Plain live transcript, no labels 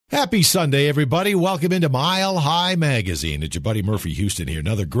Happy Sunday, everybody. Welcome into Mile High Magazine. It's your buddy Murphy Houston here.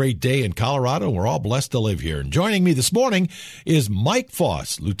 Another great day in Colorado. We're all blessed to live here. And joining me this morning is Mike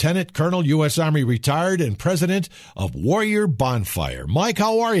Foss, Lieutenant Colonel, U.S. Army retired and president of Warrior Bonfire. Mike,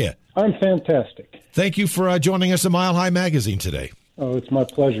 how are you? I'm fantastic. Thank you for joining us at Mile High Magazine today. Oh, it's my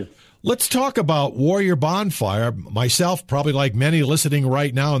pleasure. Let's talk about Warrior Bonfire. Myself, probably like many listening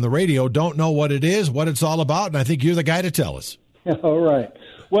right now on the radio, don't know what it is, what it's all about, and I think you're the guy to tell us. All right.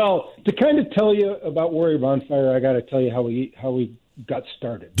 Well, to kind of tell you about Warrior Bonfire, I got to tell you how we got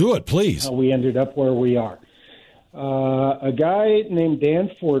started. Do it, please. How we ended up where we are. A guy named Dan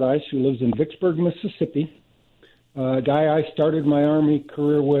Fordyce, who lives in Vicksburg, Mississippi, a guy I started my Army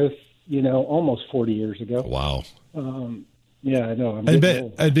career with, almost 40 years ago. Wow. Yeah, I know.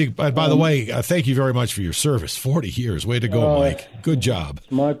 By the way, thank you very much for your service. 40 years. Way to go, Mike. Good job.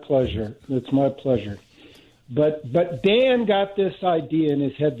 It's my pleasure. It's my pleasure. But Dan got this idea in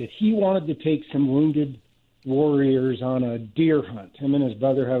his head that he wanted to take some wounded warriors on a deer hunt. Him and his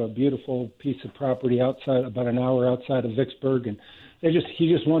brother have a beautiful piece of property outside, about an hour outside of Vicksburg, and he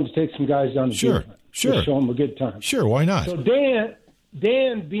just wanted to take some guys on a deer hunt. Sure. To show them a good time. Sure, why not? So Dan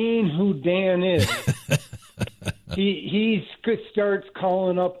being who Dan is, he starts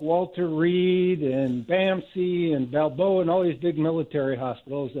calling up Walter Reed and BAMC and Balboa and all these big military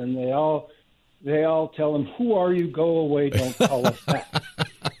hospitals, and they all tell him, "Who are you? Go away! Don't call us back."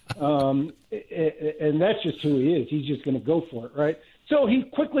 And that's just who he is. He's just going to go for it, right? So he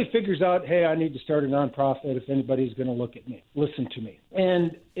quickly figures out, "Hey, I need to start a nonprofit if anybody's going to listen to me."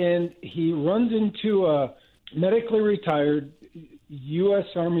 And he runs into a medically retired U.S.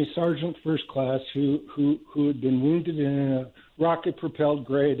 Army Sergeant First Class who had been wounded in a rocket-propelled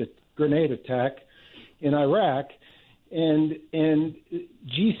grenade attack in Iraq. And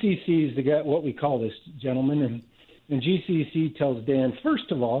GCC is the guy, what we call this gentleman, and GCC tells Dan, first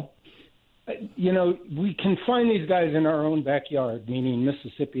of all, we can find these guys in our own backyard, meaning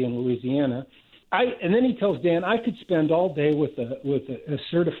Mississippi and Louisiana. And then he tells Dan, I could spend all day with a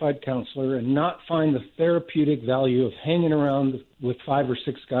certified counselor and not find the therapeutic value of hanging around with 5 or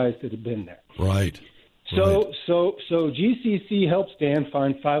 6 guys that have been there. Right. So GCC helps Dan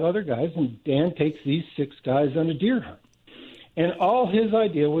find 5 other guys, and Dan takes these 6 guys on a deer hunt. And all his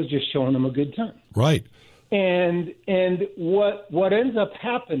idea was just showing them a good time. Right. And what ends up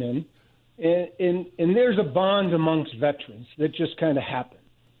happening, and there's a bond amongst veterans that just kind of happens.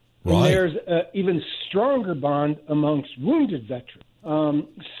 Right. And there's an even stronger bond amongst wounded veterans.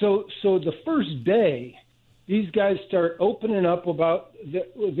 So the first day, these guys start opening up about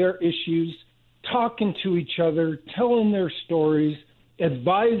their issues, talking to each other, telling their stories,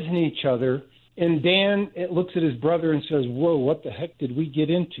 advising each other. And Dan looks at his brother and says, "Whoa, what the heck did we get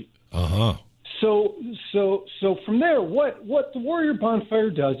into?" Uh-huh. So from there, what the Warrior Bonfire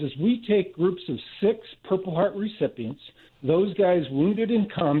does is we take groups of 6 Purple Heart recipients, those guys wounded in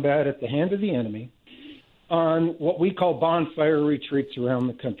combat at the hand of the enemy, on what we call bonfire retreats around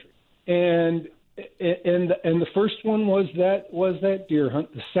the country. And the first one was that deer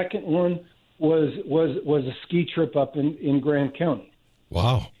hunt. The second one was a ski trip up in Grand County.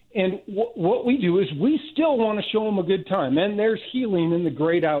 Wow. And what we do is we still want to show them a good time, and there's healing in the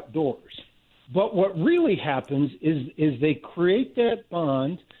great outdoors. But what really happens is they create that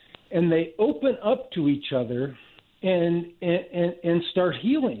bond, and they open up to each other and start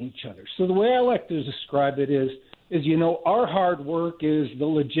healing each other. So the way I like to describe it is our hard work is the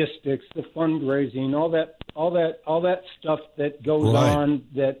logistics, the fundraising, all that stuff that goes on.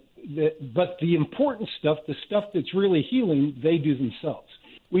 But the important stuff, the stuff that's really healing, they do themselves.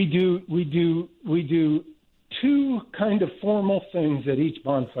 We do 2 kind of formal things at each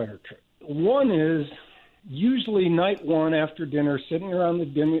bonfire trip. One is usually night 1 after dinner, sitting around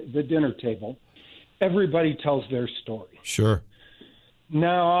the dinner table. Everybody tells their story. Sure.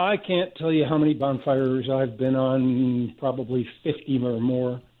 Now, I can't tell you how many bonfires I've been on, probably 50 or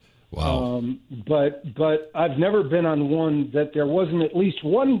more. Wow. But I've never been on one that there wasn't at least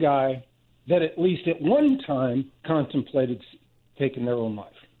one guy that at least at one time contemplated taking their own life.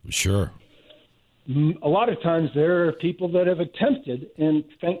 Sure. A lot of times there are people that have attempted and,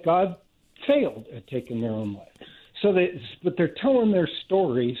 thank God, failed at taking their own life. But they're telling their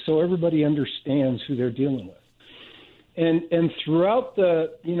story so everybody understands who they're dealing with. And throughout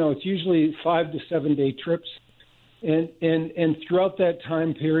it's usually 5 to 7 day trips. And throughout that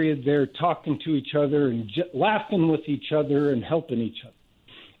time period, they're talking to each other and laughing with each other and helping each other.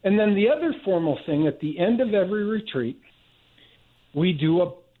 And then the other formal thing, at the end of every retreat, we do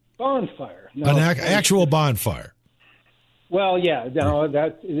a bonfire. Now, An actual bonfire. Well, yeah, no,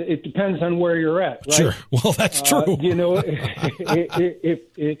 it depends on where you're at, right? Sure. Well, that's true. You know,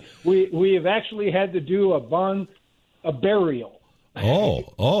 we have actually had to do a burial.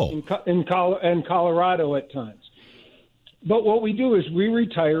 In Colorado at times. But what we do is we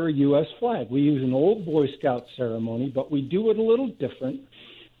retire a U.S. flag. We use an old Boy Scout ceremony, but we do it a little different.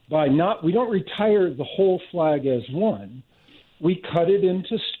 We don't retire the whole flag as one. We cut it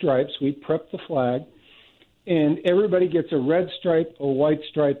into stripes. We prep the flag. And everybody gets a red stripe, a white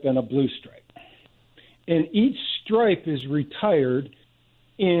stripe, and a blue stripe. And each stripe is retired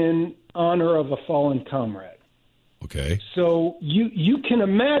in honor of a fallen comrade. Okay. So you can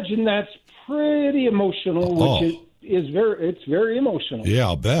imagine that's pretty emotional, which it's very emotional. Yeah,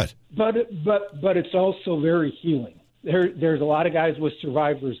 I'll bet. But it's also very healing. There's a lot of guys with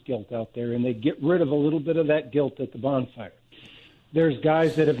survivor's guilt out there, and they get rid of a little bit of that guilt at the bonfire. There's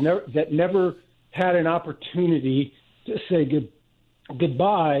guys that never had an opportunity to say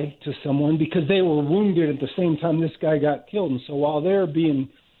goodbye to someone because they were wounded at the same time this guy got killed. And so while they're being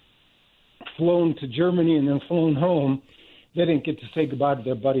flown to Germany and then flown home, they didn't get to say goodbye to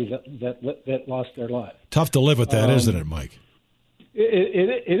their buddy that lost their life. Tough to live with that, isn't it, Mike?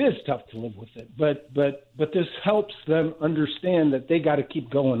 It is tough to live with it, but this helps them understand that they got to keep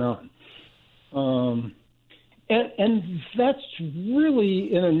going on. And that's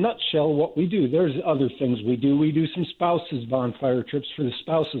really, in a nutshell, what we do. There's other things we do. We do some spouses bonfire trips for the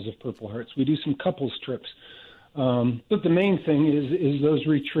spouses of Purple Hearts. We do some couples trips. But the main thing is those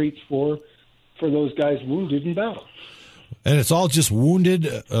retreats for those guys wounded in battle. And it's all just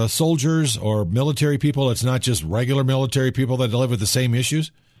wounded soldiers or military people? It's not just regular military people that live with the same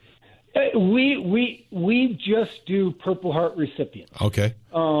issues? We just do Purple Heart recipients. Okay.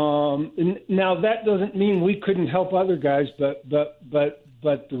 Now that doesn't mean we couldn't help other guys, but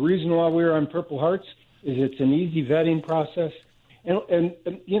the reason why we're on Purple Hearts is it's an easy vetting process, and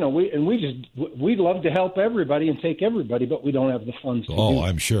you know we'd love to help everybody and take everybody, but we don't have the funds to do.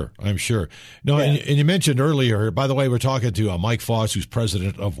 I'm sure. No, yeah. and you mentioned earlier. By the way, we're talking to Mike Foss, who's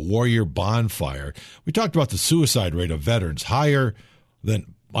president of Warrior Bonfire. We talked about the suicide rate of veterans higher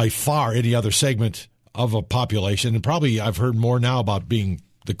than by far any other segment of a population. And probably I've heard more now about the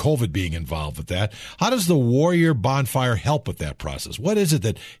COVID being involved with that. How does the Warrior Bonfire help with that process? What is it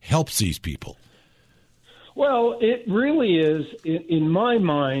that helps these people? Well, it really is, in my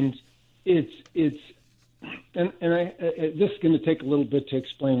mind, it's this is going to take a little bit to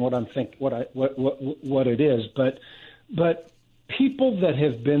explain what I'm thinking, what it is, but people that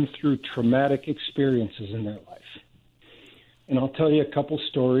have been through traumatic experiences in their life. And I'll tell you a couple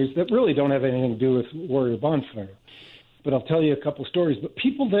stories that really don't have anything to do with Warrior Bonfire. But I'll tell you a couple stories. But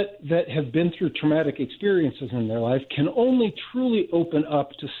people that have been through traumatic experiences in their life can only truly open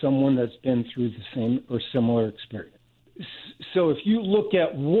up to someone that's been through the same or similar experience. So if you look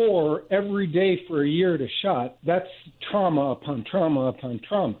at war every day for a year at a shot, that's trauma upon trauma upon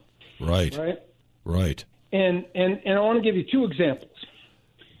trauma. Right. And I want to give you two examples.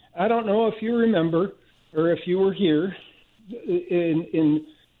 I don't know if you remember or if you were here. In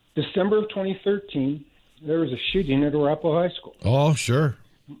December of 2013, there was a shooting at Arapahoe High School. Oh, sure.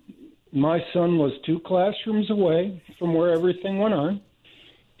 My son was 2 classrooms away from where everything went on.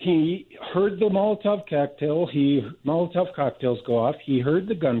 He heard the Molotov cocktails go off. He heard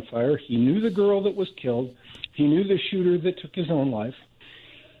the gunfire. He knew the girl that was killed. He knew the shooter that took his own life.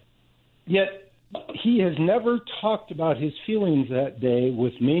 Yet he has never talked about his feelings that day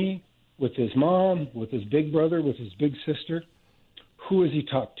with me, with his mom, with his big brother, with his big sister. Who has he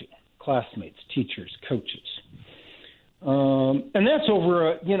talked to? Classmates, teachers, coaches. And that's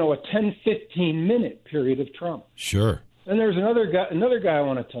over a 10, 15-minute period of trauma. Sure. And there's another guy I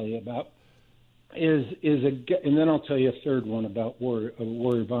want to tell you about and then I'll tell you a third one about a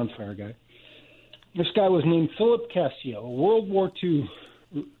Warrior Bonfire guy. This guy was named Philip Cassio, a World War II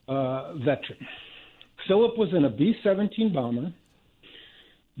veteran. Philip was in a B-17 bomber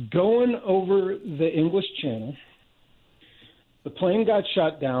going over the English Channel. The plane got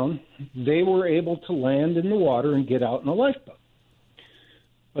shot down. They were able to land in the water and get out in a lifeboat.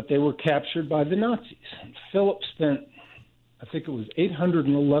 But they were captured by the Nazis. Philip spent, I think it was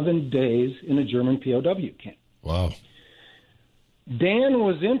 811 days in a German POW camp. Wow.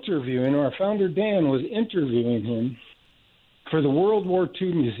 Our founder Dan was interviewing him for the World War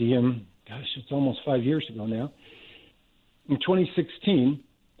II Museum. Gosh, it's almost 5 years ago now. In 2016.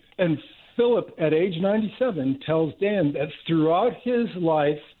 And Philip, at age 97, tells Dan that throughout his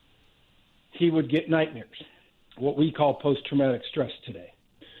life, he would get nightmares, what we call post-traumatic stress today.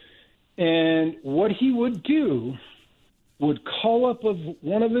 And what he would do would call up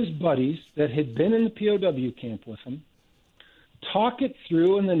one of his buddies that had been in the POW camp with him, talk it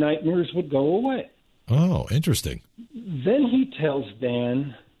through, and the nightmares would go away. Oh, interesting. Then he tells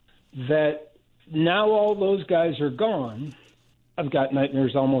Dan that now all those guys are gone, I've got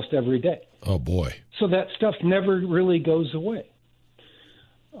nightmares almost every day. Oh, boy. So that stuff never really goes away.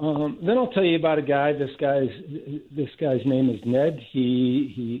 Then I'll tell you about a guy. This guy's name is Ned.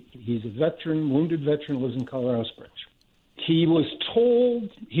 He's a veteran, wounded veteran, lives in Colorado Springs. He was told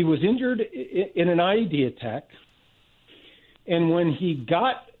he was injured in an IED attack, and when he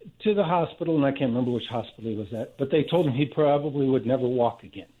got to the hospital, and I can't remember which hospital he was at, but they told him he probably would never walk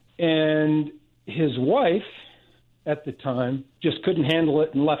again. And his wife, at the time, just couldn't handle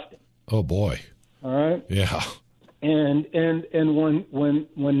it and left him. Oh, boy. All right? Yeah. And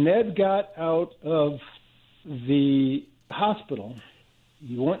when Ned got out of the hospital,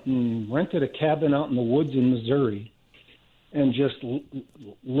 he went and rented a cabin out in the woods in Missouri and just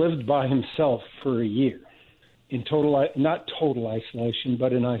lived by himself for a year in not total isolation,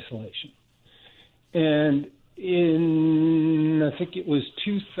 but in isolation. And in, I think it was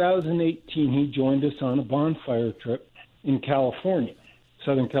 2018, he joined us on a bonfire trip in California,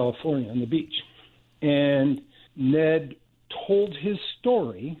 Southern California, on the beach. And Ned told his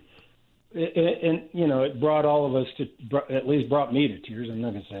story, and it brought all of us at least brought me to tears. I'm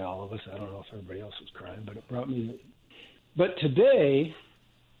not going to say all of us. I don't know if everybody else was crying, but it brought me to. But today,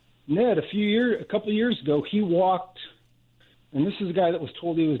 Ned, a couple of years ago, he walked, and this is a guy that was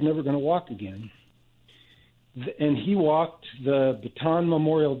told he was never going to walk again, and he walked the Bataan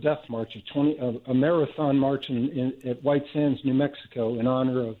Memorial Death March, a marathon march at White Sands, New Mexico, in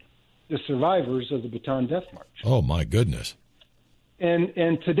honor of the survivors of the Bataan Death March. Oh, my goodness.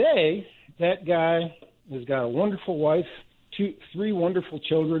 And today, that guy has got a wonderful wife, three wonderful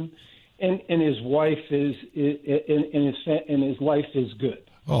children, and his wife is his life is good.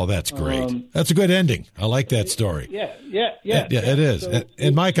 Oh, that's great. That's a good ending. I like that story. Yeah, it is. So,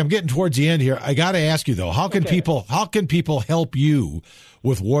 and Mike, I'm getting towards the end here. I got to ask you though, how can people help you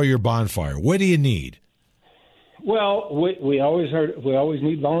with Warrior Bonfire? What do you need? Well, we always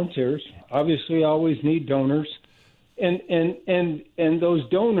need volunteers. Obviously, always need donors, and those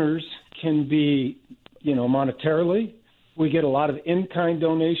donors can be, monetarily. We get a lot of in-kind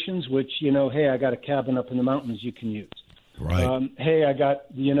donations, which hey, I got a cabin up in the mountains you can use. Right. Hey, I got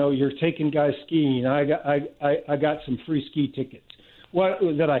you're taking guys skiing. I got some free ski tickets.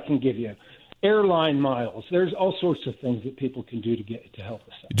 That I can give you. Airline miles. There's all sorts of things that people can do to help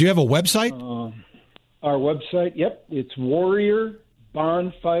us out. Do you have a website? Our website, yep, it's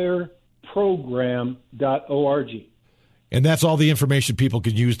warriorbonfireprogram.org. And that's all the information people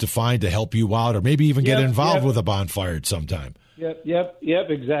can use to help you out, or maybe even get involved with a bonfire at some time. Yep,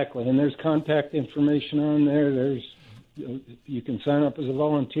 exactly. And there's contact information on there. You can sign up as a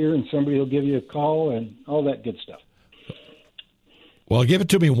volunteer, and somebody will give you a call and all that good stuff. Well, give it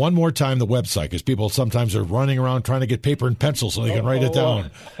to me one more time, the website, because people sometimes are running around trying to get paper and pencil so they can write it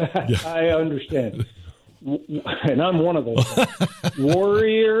down. I understand. And I'm one of those.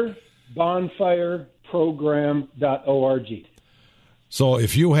 warriorbonfireprogram.org. So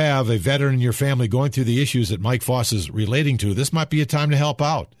if you have a veteran in your family going through the issues that Mike Foss is relating to, this might be a time to help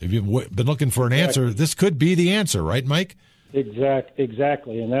out. If you've been looking for an answer, this could be the answer, right, Mike?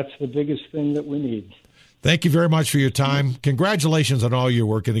 Exactly, and that's the biggest thing that we need. Thank you very much for your time. Congratulations on all your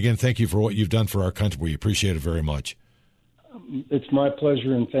work, and again, thank you for what you've done for our country. We appreciate it very much. It's my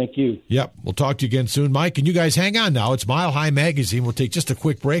pleasure, and thank you. Yep, we'll talk to you again soon, Mike, and you guys hang on now. It's Mile High Magazine. We'll take just a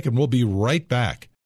quick break, and we'll be right back.